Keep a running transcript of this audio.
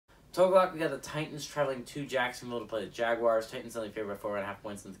12 o'clock, we got the Titans traveling to Jacksonville to play the Jaguars. Titans only favored by 4.5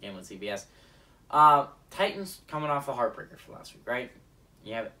 points in the game on CBS. Titans coming off a heartbreaker from last week, right?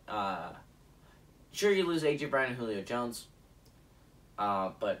 You have sure you lose AJ Brown and Julio Jones,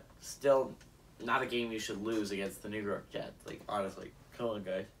 but still not a game you should lose against the New York Jets. Like, honestly, come on,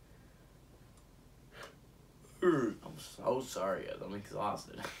 guys. I'm so sorry, I'm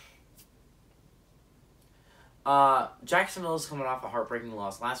exhausted. Jacksonville is coming off a heartbreaking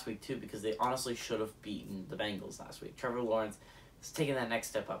loss last week, too, because they honestly should have beaten the Bengals last week. Trevor Lawrence is taking that next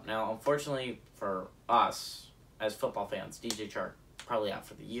step up. Now, unfortunately for us, as football fans, DJ Chark probably out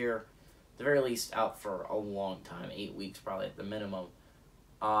for the year. At the very least, out for a long time, 8 weeks probably at the minimum.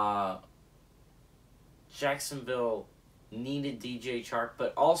 Jacksonville needed DJ Chark,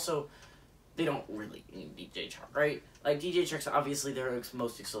 but also they don't really need DJ Chark, right? Like, DJ Chark's obviously their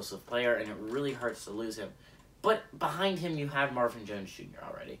most explosive player, and it really hurts to lose him. But behind him, you have Marvin Jones Jr.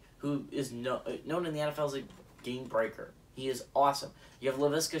 already, who is known in the NFL as a game breaker. He is awesome. You have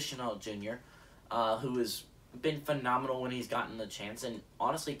Laviska Shenault Jr., who has been phenomenal when he's gotten the chance, and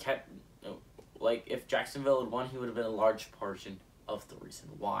honestly kept, like, if Jacksonville had won, he would have been a large portion of the reason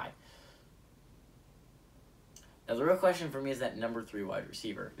why. Now, the real question for me is that number 3 wide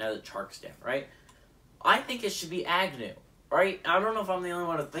receiver, now that Chark's down, right? I think it should be Agnew, right? I don't know if I'm the only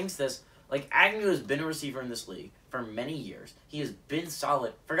one who thinks this. Like, Agnew has been a receiver in this league for many years. He has been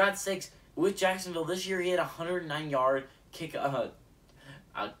solid. For God's sakes, with Jacksonville this year, he had a 109-yard kick, a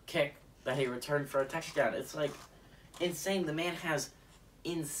kick that he returned for a touchdown. It's, like, insane. The man has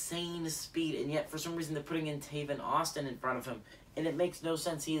insane speed, and yet for some reason they're putting in Tavon Austin in front of him, and it makes no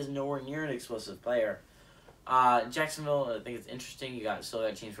sense. He is nowhere near an explosive player. Jacksonville, I think it's interesting. You still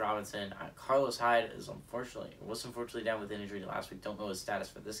got James Robinson. Carlos Hyde was unfortunately down with an injury last week. Don't know his status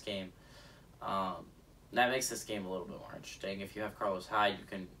for this game. That makes this game a little bit more interesting. If you have Carlos Hyde, you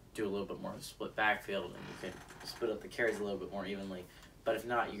can do a little bit more of a split backfield, and you can split up the carries a little bit more evenly. But if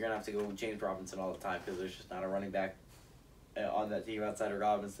not, you're going to have to go with James Robinson all the time because there's just not a running back on that team outside of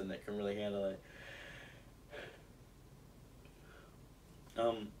Robinson that can really handle it.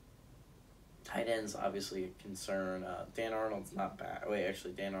 Tight ends, obviously a concern. Dan Arnold's not bad. Wait,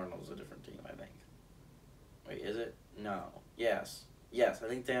 actually, Dan Arnold's a different team, I think. Wait, is it? No. Yes. Yes, I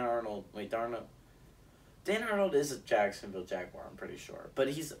think Dan Arnold... Wait, Dan Arnold is a Jacksonville Jaguar, I'm pretty sure. But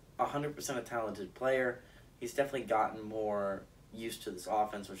he's 100% a talented player. He's definitely gotten more used to this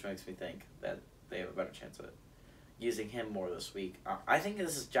offense, which makes me think that they have a better chance of using him more this week. I think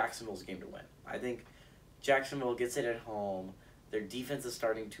this is Jacksonville's game to win. I think Jacksonville gets it at home. Their defense is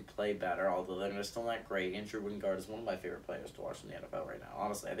starting to play better, although they're still not great. Andrew Wingard is one of my favorite players to watch in the NFL right now.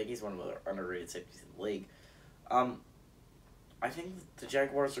 Honestly, I think he's one of the underrated safeties in the league. I think the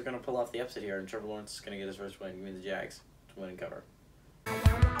Jaguars are going to pull off the upset here, and Trevor Lawrence is going to get his first win. Give me the Jags to win and cover.